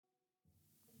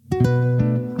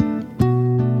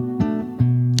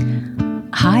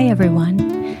Hi, everyone.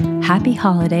 Happy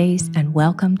holidays and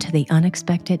welcome to the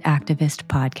Unexpected Activist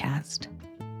podcast.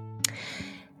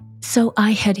 So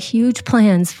I had huge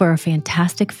plans for a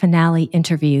fantastic finale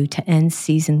interview to end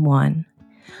season 1.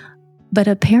 But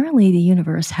apparently the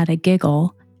universe had a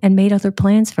giggle and made other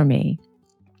plans for me.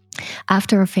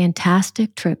 After a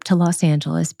fantastic trip to Los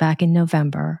Angeles back in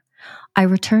November, I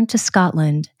returned to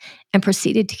Scotland and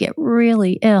proceeded to get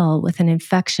really ill with an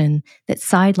infection that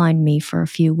sidelined me for a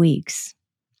few weeks.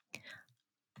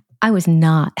 I was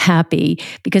not happy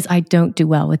because I don't do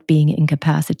well with being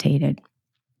incapacitated.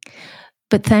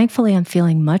 But thankfully, I'm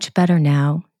feeling much better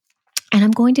now, and I'm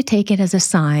going to take it as a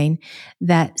sign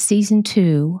that season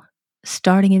 2,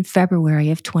 starting in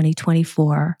February of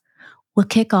 2024, will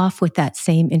kick off with that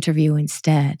same interview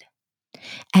instead.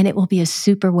 And it will be a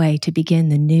super way to begin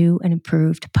the new and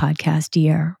improved podcast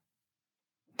year.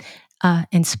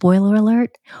 And spoiler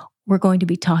alert, we're going to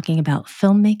be talking about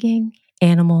filmmaking,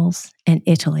 animals, and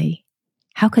Italy.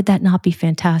 How could that not be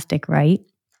fantastic, right?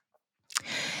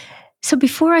 So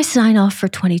before I sign off for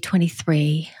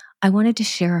 2023, I wanted to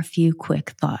share a few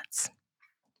quick thoughts.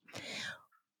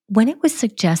 When it was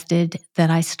suggested that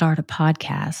I start a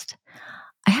podcast,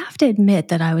 I have to admit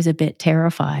that I was a bit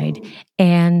terrified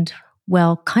and,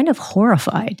 well, kind of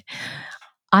horrified.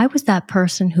 I was that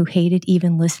person who hated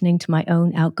even listening to my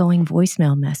own outgoing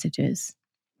voicemail messages.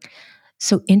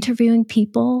 So interviewing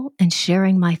people and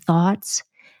sharing my thoughts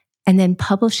and then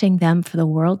publishing them for the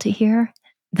world to hear,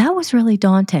 that was really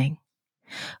daunting.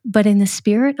 But in the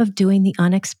spirit of doing the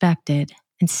unexpected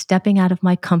and stepping out of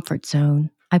my comfort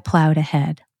zone, I plowed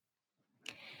ahead.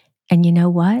 And you know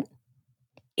what?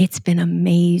 It's been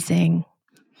amazing.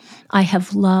 I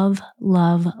have loved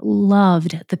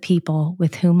the people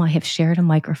with whom I have shared a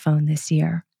microphone this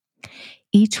year.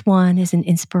 Each one is an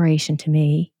inspiration to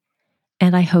me,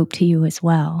 and I hope to you as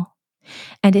well.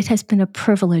 And it has been a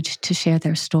privilege to share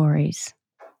their stories.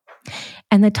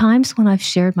 And the times when I've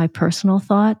shared my personal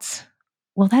thoughts,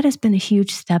 well, that has been a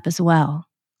huge step as well.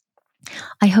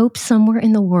 I hope somewhere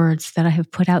in the words that I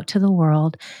have put out to the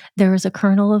world, there is a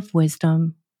kernel of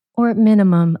wisdom, or at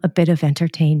minimum, a bit of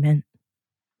entertainment.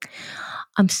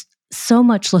 I'm so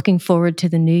much looking forward to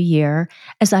the new year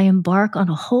as I embark on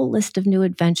a whole list of new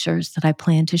adventures that I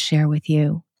plan to share with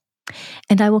you.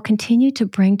 And I will continue to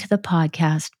bring to the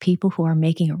podcast people who are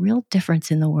making a real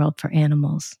difference in the world for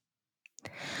animals.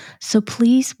 So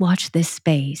please watch this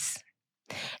space.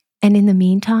 And in the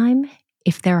meantime,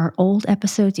 if there are old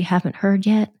episodes you haven't heard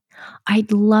yet,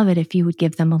 I'd love it if you would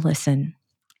give them a listen.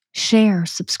 Share,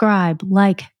 subscribe,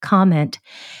 like, comment.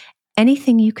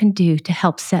 Anything you can do to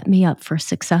help set me up for a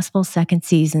successful second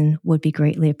season would be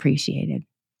greatly appreciated.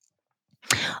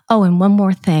 Oh, and one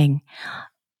more thing.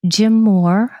 Jim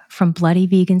Moore from Bloody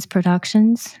Vegans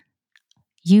Productions,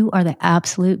 you are the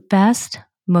absolute best,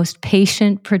 most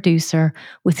patient producer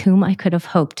with whom I could have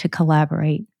hoped to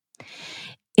collaborate.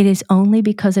 It is only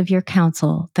because of your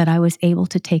counsel that I was able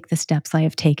to take the steps I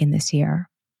have taken this year.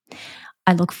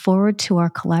 I look forward to our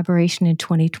collaboration in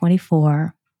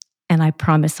 2024, and I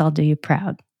promise I'll do you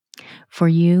proud. For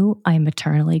you, I am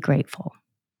eternally grateful.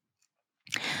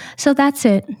 So that's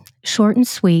it, short and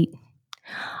sweet.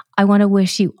 I want to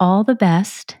wish you all the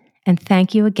best and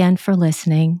thank you again for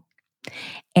listening.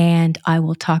 And I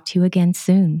will talk to you again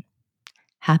soon.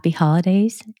 Happy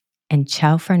holidays and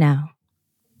ciao for now.